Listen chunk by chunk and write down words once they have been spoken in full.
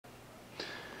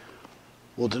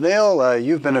Well, Danielle,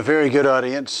 you've been a very good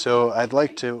audience, so I'd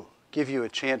like to give you a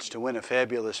chance to win a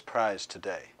fabulous prize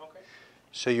today. Okay.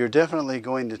 So you're definitely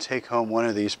going to take home one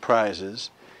of these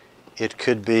prizes. It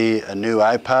could be a new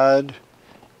iPod,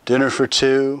 dinner for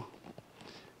two,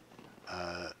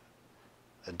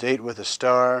 a date with a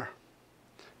star,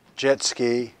 jet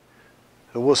ski.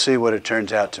 So we'll see what it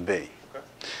turns out to be. Okay.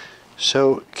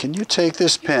 So can you take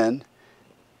this pen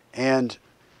and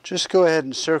just go ahead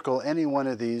and circle any one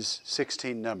of these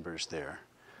 16 numbers there.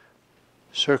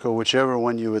 Circle whichever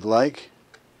one you would like.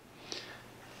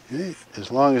 Okay.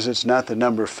 As long as it's not the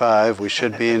number 5, we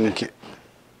should be in...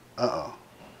 Uh-oh.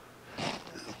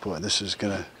 Boy, this is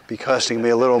going to be costing me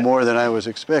a little more than I was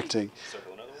expecting.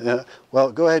 Circle another one?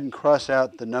 Well, go ahead and cross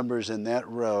out the numbers in that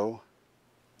row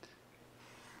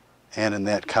and in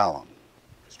that column.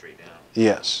 Straight down?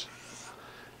 Yes.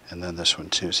 And then this one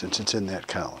too, since it's in that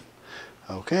column.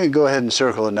 Okay, go ahead and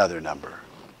circle another number.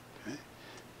 Okay.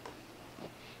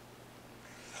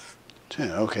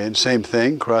 10. Okay, and same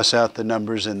thing, cross out the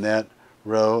numbers in that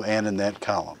row and in that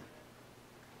column.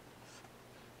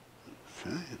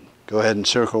 Okay. Go ahead and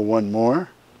circle one more.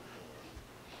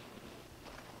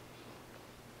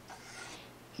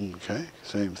 Okay,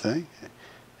 same thing.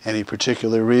 Any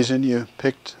particular reason you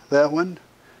picked that one?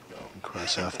 No.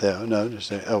 Cross off that one. No, just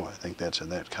say, oh, I think that's in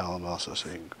that column also. So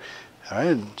you can, all right,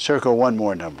 and circle one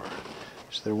more number.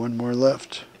 Is there one more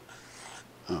left?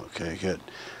 Okay, good.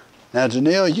 Now,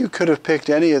 Danielle, you could have picked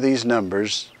any of these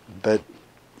numbers, but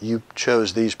you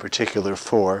chose these particular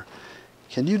 4.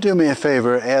 Can you do me a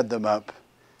favor, add them up,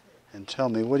 and tell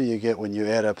me what do you get when you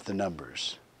add up the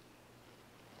numbers?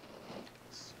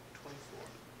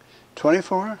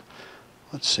 24. 24?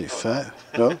 Let's see, 5.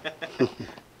 No?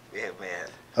 Yeah, man.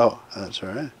 Oh, that's all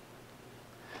right.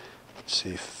 Let's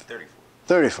see. 34.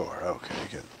 34, okay,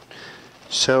 good.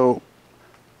 So,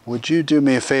 would you do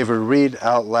me a favor, read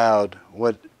out loud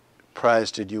what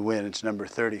prize did you win? It's number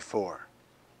 34.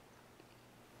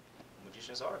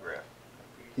 Magician's autograph.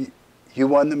 You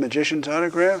won the Magician's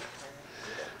autograph?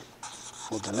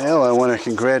 Well, Danielle, I want to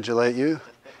congratulate you.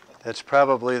 That's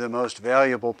probably the most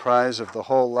valuable prize of the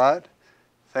whole lot.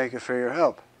 Thank you for your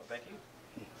help.